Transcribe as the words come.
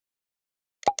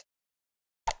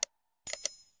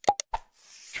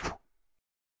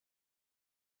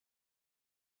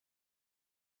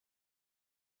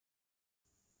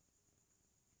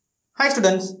Hi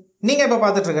students, நீங்க இப்ப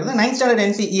பார்த்துட்டு இருக்கிறது 9th standard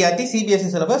NCERT CBSE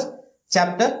syllabus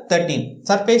chapter 13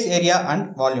 surface area and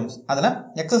volumes. அதுல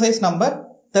exercise number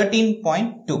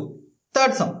 13.2.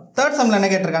 Third sumல என்ன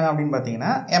கேட்டிருக்காங்க அப்படினு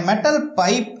பாத்தீங்கன்னா a metal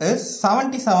pipe is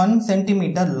 77 cm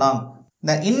long.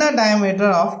 The inner diameter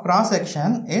of cross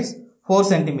section is 4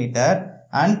 cm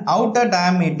and outer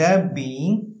diameter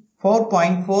being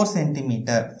 4.4 cm.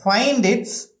 Find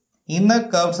its inner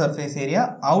curved surface area,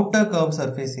 outer curved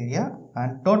surface area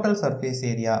and total surface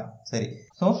area. சரி,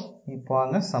 so இப்போ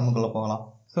வாங்க சம்முக்குள்ள போகலாம்.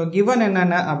 So given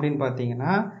என்னென்ன அப்படின்னு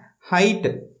பார்த்தீங்கன்னா height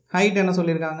என்ன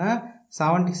சொல்லியிருக்காங்க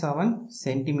 77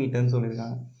 சென்டிமீட்டர்னு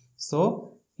சொல்லியிருக்காங்க. ஸோ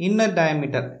இன்னர்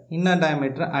டயமீட்டர்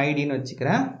ஐடின்னு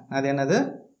வச்சுக்கிறேன். அது என்னது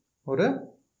ஒரு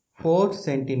 4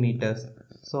 சென்டிமீட்டர்ஸ்.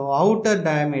 ஸோ அவுட்டர்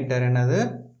டயமீட்டர் என்னது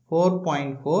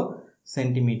 4.4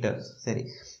 சென்டிமீட்டர்ஸ். சரி,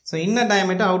 so inner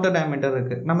diameter outer diameter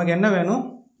இருக்கு. நமக்கு என்ன வேணும்?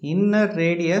 Inner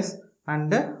radius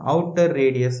and outer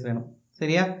radius வேணும்.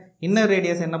 சரியா, இன்னர்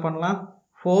ரேடியஸ் என்ன பண்ணலாம்?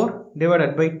 4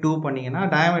 divided by 2 பண்ணீங்கன்னா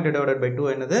டயமீட்டர் divided by 2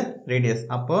 என்னது ரேடியஸ்.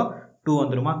 அப்போ 2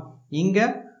 வந்துருமா? இங்க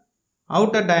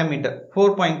அவுட்டர் டயமீட்டர்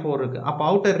 4.4 இருக்கு. அப்போ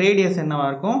அவுட்டர் ரேடியஸ் என்னவா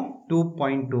இருக்கும்?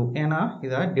 2.2. ஏன்னா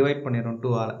இதை டிவைட் பண்ணிடும்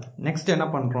 2 ஆல. நெக்ஸ்ட் என்ன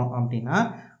பண்றோம் அப்படின்னா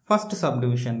ஃபர்ஸ்ட்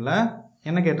சப்டிவிஷன்ல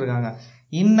என்ன கேட்டிருக்காங்க?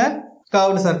 இன்னர்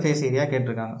கர்வ்டு சர்ஃபேஸ் ஏரியா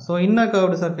கேட்டிருக்காங்க. ஸோ இன்னர்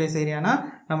கர்வ்டு சர்ஃபேஸ் ஏரியானா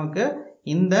நமக்கு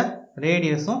இந்த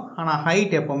ரேடியஸும் ஆனால்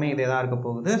ஹைட் எப்பவுமே இதே தான் இருக்க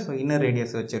போகுது. ஸோ இன்னர்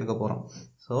ரேடியஸ் வச்சு எடுக்க போகிறோம்.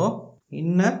 ஸோ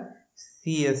இன்னர்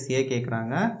CSA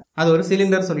கேட்குறாங்க. அது ஒரு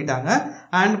சிலிண்டர் சொல்லிட்டாங்க.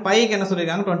 அண்ட் பைக்கு என்ன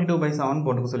சொல்லியிருக்காங்க? 22/7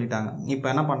 போட்டுக்க சொல்லிட்டாங்க. இப்போ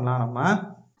என்ன பண்ணலாம்? நம்ம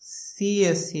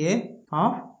CSA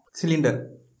ஆஃப் சிலிண்டர்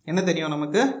என்ன தெரியும்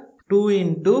நமக்கு? 2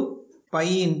 into pi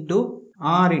into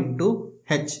r into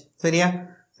h. சரியா?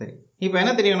 சரி, இப்போ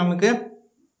என்ன தெரியும் நமக்கு?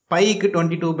 பைக்கு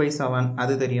 22/7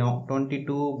 அது தெரியும்.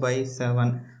 22/7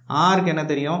 ஆருக்கு என்ன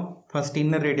தெரியும்? First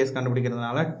inner radius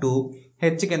கண்டுபிடிக்கிறதுனால 2.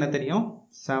 ஹெச்சுக்கு என்ன தெரியும்?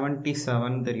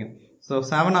 77 தெரியும். ஸோ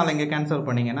 7 ஆல் இங்கே கேன்சல்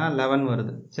பண்ணீங்கன்னா 11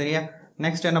 வருது. சரியா,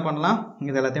 நெக்ஸ்ட் என்ன பண்ணலாம்?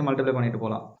 இது எல்லாத்தையும் மல்டிப்ளை பண்ணிட்டு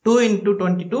போகலாம். 2 into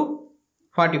 22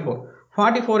 44.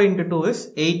 44 into 2 is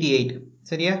 88.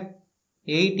 சரியா,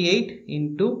 88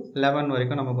 into 11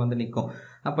 வரைக்கும் நமக்கு வந்து நிற்கும்.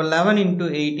 அப்போ 11 into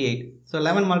 88. ஸோ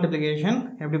 11 மல்டிப்ளிகேஷன்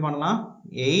எப்படி பண்ணலாம்?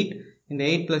 8. இந்த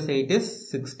 8 plus 8 is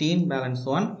 16, balance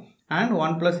 1 and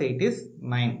 1 plus 8 is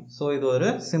 9. So இது ஒரு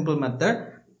சிம்பிள் மெத்தட்.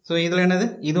 ஸோ இதில் என்னது?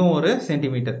 இதுவும் ஒரு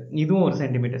சென்டிமீட்டர், இதுவும் ஒரு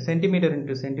centimetre. Centimetre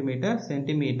into centimetre,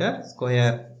 centimetre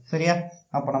square. சரியா,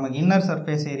 அப்போ நமக்கு இன்னர்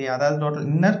சர்ஃபேஸ் ஏரியா, அதாவது டோட்டல்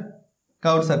இன்னர்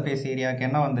கர்வ்ட் சர்ஃபேஸ் ஏரியாவுக்கு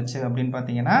என்ன வந்துச்சு அப்படின்னு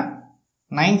பார்த்தீங்கன்னா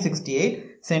 968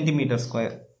 சென்டிமீட்டர்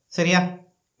ஸ்கொயர். சரியா,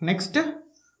 நெக்ஸ்ட்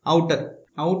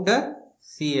அவுட்டர்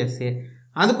CSA.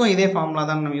 அதுக்கும் இதே ஃபார்முலா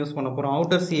தான் நம்ம யூஸ் பண்ண போகிறோம்.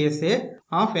 அவுட்டர் CSA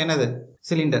ஆஃப் என்னது?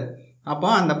 சிலிண்டர். அப்போ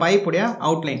அந்த பைப்புடைய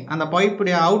அவுட்லைன், அந்த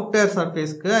பைப்புடைய அவுட்டர்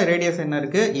சர்ஃபேஸ்க்கு ரேடியஸ் என்ன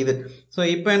இருக்கு? இது. ஸோ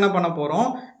இப்போ என்ன பண்ண போகிறோம்?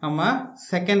 நம்ம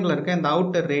செகண்டில் இருக்க இந்த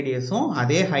அவுட்டர் ரேடியஸும்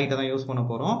அதே ஹைட்டை தான் யூஸ் பண்ண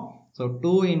போகிறோம். So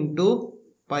 2 into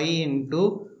pi into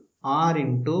r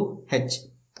into h.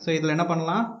 So இதில் என்ன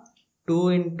பண்ணலாம்? 2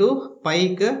 into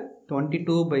பைக்கு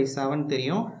 22/7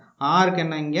 தெரியும். ஆருக்கு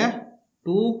என்ன இங்கே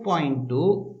 2.2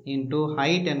 into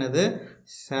ஹைட் என்னது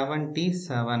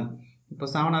 77. இப்போ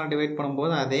 7 ஆல் டிவைட்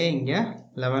பண்ணும்போது அதே இங்கே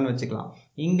 11 வச்சுக்கலாம்.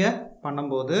 இங்கே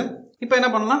பண்ணும்போது இப்போ என்ன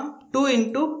பண்ணலாம்? 2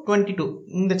 into 22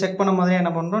 இந்த செக் பண்ணும் போதே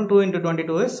என்ன பண்ணுறோம்? 2 into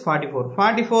 22 is 44.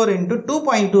 44 into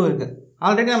 2.2 இருக்கு.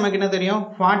 ஆல்ரெடி நமக்கு என்ன தெரியும்?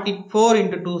 44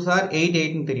 into 2s are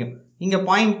 88 தெரியும். இங்கே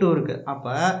 0.2 இருக்கு.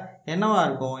 அப்போ என்னவா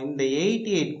இருக்கும்? இந்த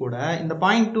 88 கூட இந்த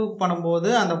 0.2 பண்ணும்போது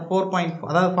அந்த 4.4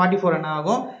 அதாவது 44 என்ன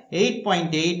ஆகும்?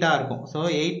 8.8 இருக்கும். ஸோ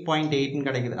 8.8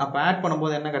 கிடைக்குது. அப்போ ஆட்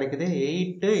பண்ணும்போது என்ன கிடைக்குது?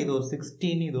 8, இது ஒரு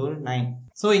 16, இது ஒரு 9.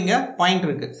 ஸோ இங்கே பாயிண்ட்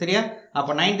இருக்கு. சரியா,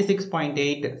 அப்போ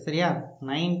 96.8. சரியா,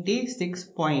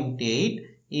 96.8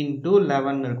 into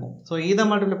 11 இருக்கும். ஸோ இதை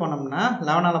மல்டிப்ளை பண்ணோம்னா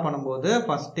 11 ஆல் பண்ணும்போது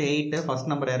ஃபர்ஸ்ட் 8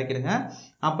 ஃபர்ஸ்ட் நம்பர் இறக்கிடுங்க.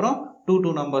 அப்புறம்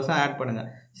 2 நம்பர்ஸை ஆட் பண்ணுங்க.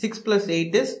 6 plus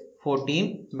 8 is 14,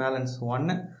 balance 1.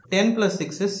 10 plus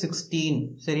 6 is 16.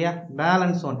 சரியா,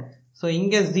 balance 1. ஸோ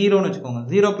இங்கே 0ன்னு வச்சுக்கோங்க.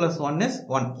 0 plus 1 is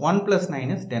 1. 1 plus 9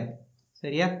 is 10.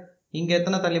 சரியா, இங்கே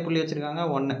எத்தனை தள்ளி புள்ளி வச்சிருக்காங்க?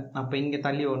 1. அப்போ இங்கே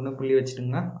தள்ளி 1 புள்ளி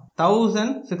வச்சுட்டுங்க.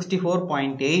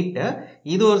 1064.8.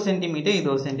 இது ஒரு சென்டிமீட்டர், இது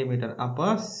ஒரு சென்டிமீட்டர். அப்போ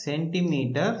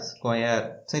சென்டிமீட்டர் ஸ்கொயர்.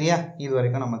 சரியா, இது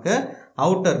வரைக்கும் நமக்கு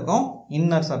அவுட்டருக்கும்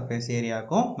இன்னர் சர்ஃபேஸ்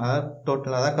ஏரியாவுக்கும் அதாவது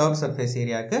டோட்டல் அதாவது கர்வ் சர்ஃபேஸ்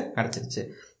ஏரியாவுக்கு கிடச்சிருச்சு.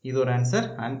 இது ஒரு ஆன்சர்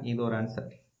அண்ட் இது ஒரு ஆன்சர்.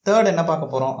 தேர்ட் என்ன பார்க்க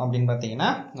போறோம் அப்படின்னு பார்த்தீங்கன்னா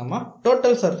நம்ம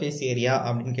டோட்டல் சர்ஃபேஸ் ஏரியா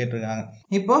அப்படின்னு கேட்டிருக்காங்க.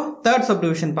 இப்போ தேர்ட்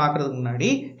சப்டிவிஷன் பார்க்கறதுக்கு முன்னாடி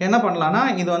என்ன பண்ணலாம்னா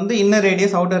இது வந்து இன்னர்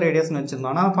ரேடியஸ் அவுட்டர் ரேடியஸ்னு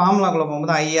வச்சிருந்தோம்னா ஃபார்முலாக்குள்ள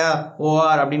போகும்போது IR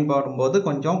OR அப்படின்னு போகும்போது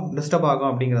கொஞ்சம் டிஸ்டர்ப் ஆகும்.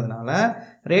 அப்படிங்கிறதுனால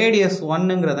ரேடியஸ்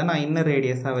 1ங்கிறத நான் இன்னர்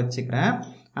ரேடியஸாக வச்சுக்கிறேன்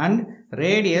அண்ட்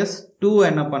ரேடியஸ் 2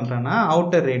 என்ன பண்ணுறேன்னா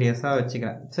அவுட்டர் ரேடியஸாக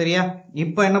வச்சுக்கிறேன். சரியா,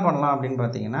 இப்போ என்ன பண்ணலாம் அப்படின்னு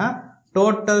பார்த்தீங்கன்னா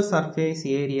total surface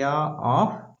area of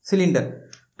cylinder.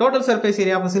 Total surface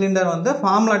area of cylinder வந்து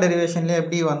formula derivationல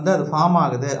எப்படி வந்து அது ஃபார்ம்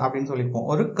ஆகுது அப்படின்னு சொல்லிருப்போம்.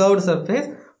 ஒரு curved surface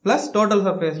plus total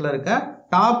surfaceல இருக்க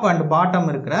top and bottom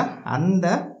இருக்கிற அந்த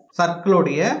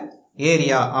சர்க்கிளோடைய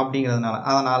ஏரியா அப்படிங்கிறதுனால,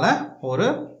 அதனால ஒரு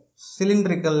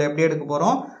cylindrical எப்படி எடுக்க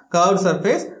போறோம், curved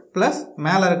surface plus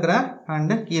மேல இருக்கிற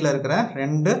and கீழ இருக்கிற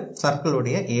ரெண்டு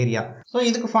சர்க்கிளோடைய ஏரியா. ஸோ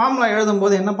இதுக்கு ஃபார்முலா எழுதும்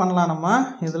போது என்ன பண்ணலாம், நம்ம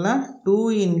இதுல 2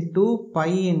 into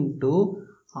pi into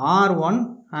r1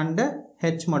 and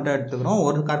h மட்டும் எடுத்துக்கிறோம்.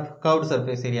 ஒரு curved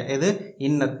surface area எது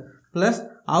inner plus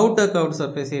outer curved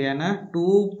surface area 2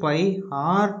 pi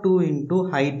r2 into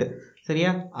height.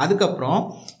 சரியா? அதுக்கப்புறம்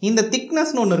இந்த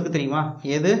திக்னஸ் ஒன்று இருக்கு தெரியுமா,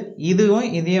 எது இதுவும்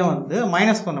இதையும் வந்து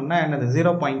மைனஸ் பண்ணோம்னா என்னது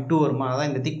 0.2 வருமா. அதான்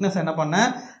இந்த திக்னஸ் என்ன பண்ண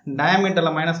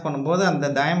டயாமீட்டர்ல மைனஸ் பண்ணும்போது அந்த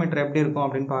டயாமீட்டர் எப்படி இருக்கும்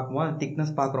அப்படின்னு பார்க்கும்போது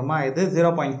திக்னஸ் பார்க்குறோமா, இது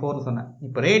 0.4 சொன்னேன்.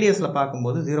 இப்போ ரேடியஸ்ல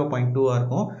பார்க்கும்போது 0.2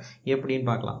 இருக்கும். எப்படின்னு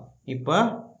பார்க்கலாம். இப்போ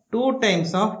 2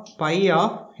 times of pi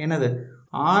of என்னது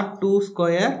r2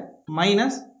 square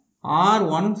minus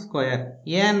r1 square.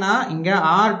 ஏன்னா இங்க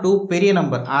r2 பெரிய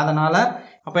நம்பர், அதனால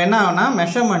அப்ப என்ன ஆகும்னா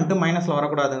மெஷர்மெண்ட் மைனஸ்ல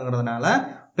வரக்கூடாதுங்கிறதுனால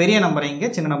பெரிய நம்பரை இங்க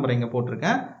சின்ன நம்பரை இங்க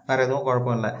போட்டிருக்கேன். வேற எதுவும்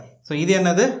குழப்பம் இல்லை. ஸோ இது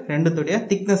என்னது ரெண்டுத்துடைய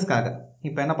திக்னஸ்க்காக.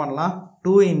 இப்போ என்ன பண்ணலாம்,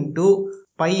 2 into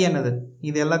pi என்னது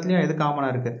இது எல்லாத்துலயும் எது காமனா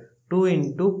இருக்கு, 2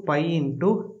 into pi into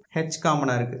h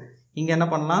காமனா இருக்கு. இங்க என்ன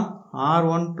பண்ணலாம்,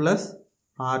 r1 plus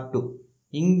r2.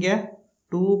 இங்க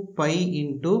 2 pi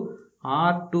into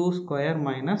r2 square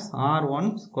minus r1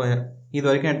 square. இது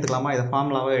வரைக்கும் எடுத்துக்கலாமா, இதை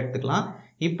ஃபார்முலாவே எடுத்துக்கலாம்.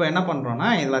 இப்போ என்ன பண்றோம்னா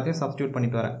எல்லாத்தையும் சப்ஸ்டிட்யூட்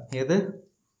பண்ணிட்டு வரேன். எது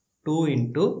 2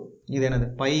 into இது என்னது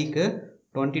bike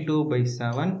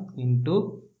 22/7 into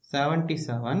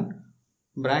 77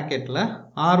 பிராக்கெட்ல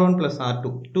r1 plus r2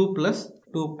 2 plus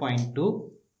 2.2.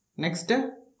 Next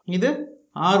இது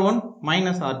r1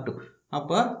 minus r2,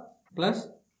 அப்போ plus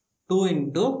 2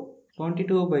 into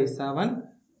 22/7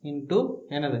 into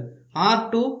என்னது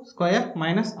r2 square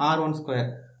minus r1 square.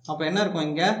 அப்போ என்ன இருக்கும்,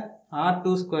 இங்க r2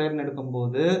 square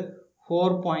எடுக்கும்போது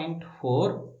 4.4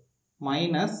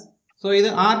 minus, so இது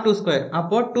r2 square,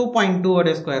 அப்போ 2.2 ஓட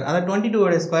ஸ்கொயர், அதாவது 22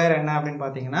 ஓட ஸ்கொயர் என்ன அப்படின்னு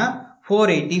பார்த்தீங்கன்னா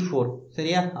 484.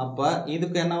 சரியா? அப்போ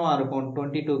இதுக்கு என்னவா இருக்கும்,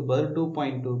 22 பதில்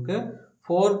 2.2க்கு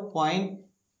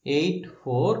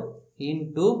 4.84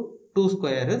 into 2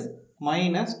 square is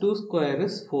minus 2 square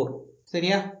is 4.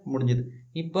 சரியா? முடிஞ்சது.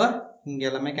 இப்போ இங்க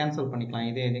எல்லாமே கேன்சல் பண்ணிக்கலாம்.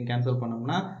 இதே இதையும் கேன்சல்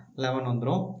பண்ணோம்னா 11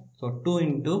 வந்துடும். So 2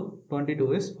 into 22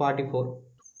 is 44.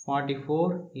 44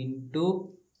 into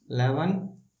 11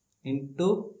 into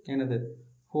என்னது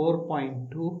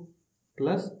 4.2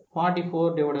 plus 44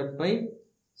 divided by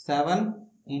 7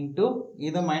 into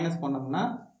இதை மைனஸ் பண்ணோம்னா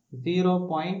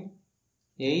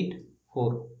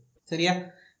 0.84. சரியா?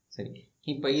 சரி,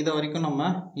 இப்போ இதை வரைக்கும் நம்ம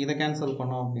இதை கேன்சல்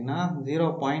பண்ணோம் அப்படின்னா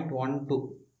 0.12.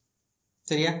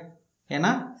 சரியா?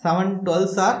 ஏன்னா 7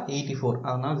 12s are 84,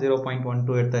 அதனால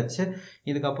 0.12 எடுத்தாச்சு.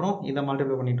 இதுக்கப்புறம் இதை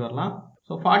மல்டிப்ளை பண்ணிட்டு வரலாம்.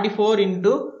 ஸோ 44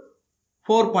 into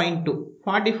 4.2,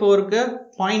 44க்கு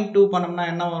 0.2 பண்ணோம்னா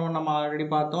என்ன வரும், நம்ம ஆல்ரெடி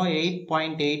பார்த்தோம்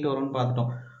 8.8 வரும்னு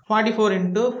பார்த்துட்டோம். 44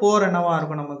 into 4 என்னவா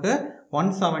இருக்கும், நமக்கு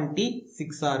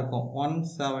 176 இருக்கும்.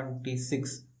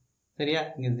 176. சரியா?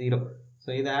 இங்க 0. ஸோ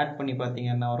இதை ஆட் பண்ணி பார்த்தீங்க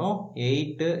என்ன வரும்,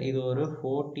 8, இது ஒரு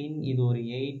 14, இது ஒரு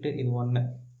 8, இது 1.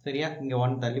 சரியா? இங்க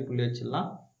 1 தள்ளி புள்ளி வச்சிடலாம்.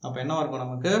 அப்போ என்ன இருக்கும்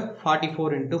நமக்கு,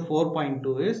 44 into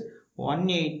 4.2 is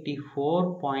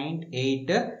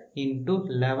 184.8 into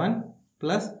 11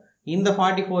 plus இந்த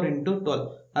 44 into 12,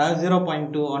 அதாவது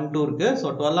 0.212 இருக்கு. ஸோ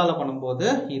 12ஆல பண்ணும்போது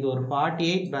இது ஒரு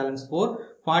 48 பேலன்ஸ் 4,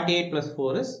 48 plus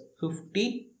 4 is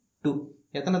 52.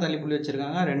 எத்தனை தள்ளி புள்ளி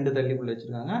வச்சிருக்காங்க, 2 தள்ளி புள்ளி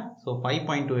வச்சிருக்காங்க. ஸோ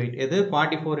 5.28. எது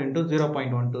 44 into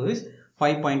 0.12 is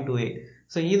 5.28.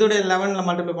 ஸோ இதோட 11ல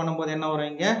மல்டிப்ளை பண்ணும்போது என்ன வரும்,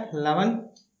 இங்க 11,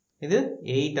 இது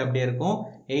 8 அப்படியே இருக்கும்.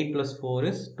 8 plus 4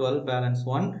 is 12 balance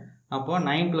 1. அப்போ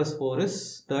 9 plus 4 is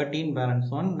 13 balance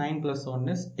 1. 9 plus 1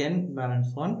 is 10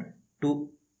 balance 1 2.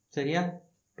 சரியா?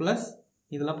 பிளஸ்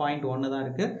இதுல 0.1 தான்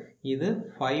இருக்கு. இது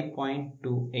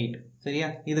 5.28. சரியா?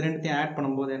 இது ரெண்டுத்தையும் ஆட்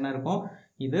பண்ணும்போது என்ன இருக்கும்,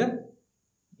 இது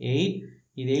 8,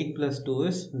 இது 8 plus 2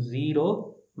 is 0,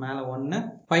 மேல 1,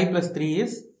 5 plus 3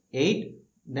 is 8,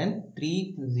 then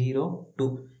 302.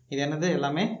 இது என்னது,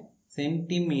 எல்லாமே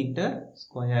சென்டிமீட்டர்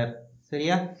ஸ்கொயர்.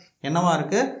 சரியா? என்னவா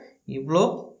இருக்கு, இவ்வளோ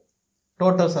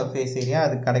டோட்டல் சர்ஃபேஸ் ஏரியா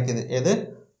அது கிடைக்குது. எது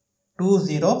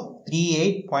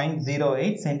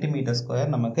 2038.08 சென்டிமீட்டர்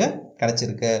ஸ்கொயர் நமக்கு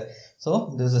கிடைச்சிருக்கு. So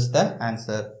this is the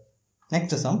answer.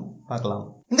 Next sum பார்க்கலாம்.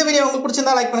 இந்த வீடியோ உங்களுக்கு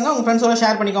பிடிச்சிருந்தா லைக் பண்ணுங்க, உங்க ஃப்ரெண்ட்ஸோட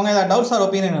ஷேர் பண்ணிக்கோங்க. ஏதாவது டவுட்ஸ் ஆர்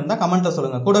ஒப்பீனியன் இருந்தால் கமெண்ட்ல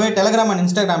சொல்லுங்க. கூடவே டெலிகிராம் அண்ட்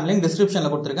இன்ஸ்டாகிராம் லிங்க்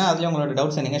டிஸ்கிரிப்ஷனில் கொடுத்துருக்கேன். அதுலேயும் உங்களோட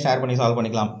டவுட்ஸ் நீங்கள் ஷேர் பண்ணி சால்வ்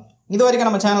பண்ணிக்கலாம். இது வரைக்கும்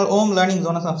நம்ம சேனல் ஓம் லேர்னிங்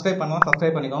ஜோனை சப்ஸ்கிரைப்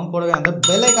பண்ணிக்கோங்க. கூடவே அந்த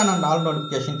bell icon and all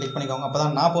notification click பண்ணிக்கோங்க. அப்போ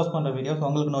தான் நான் போஸ்ட் பண்ணுற வீடியோஸ்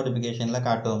உங்களுக்கு நோட்டிஃபிகேஷனில்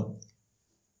காட்டும்.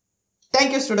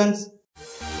 Thank you students.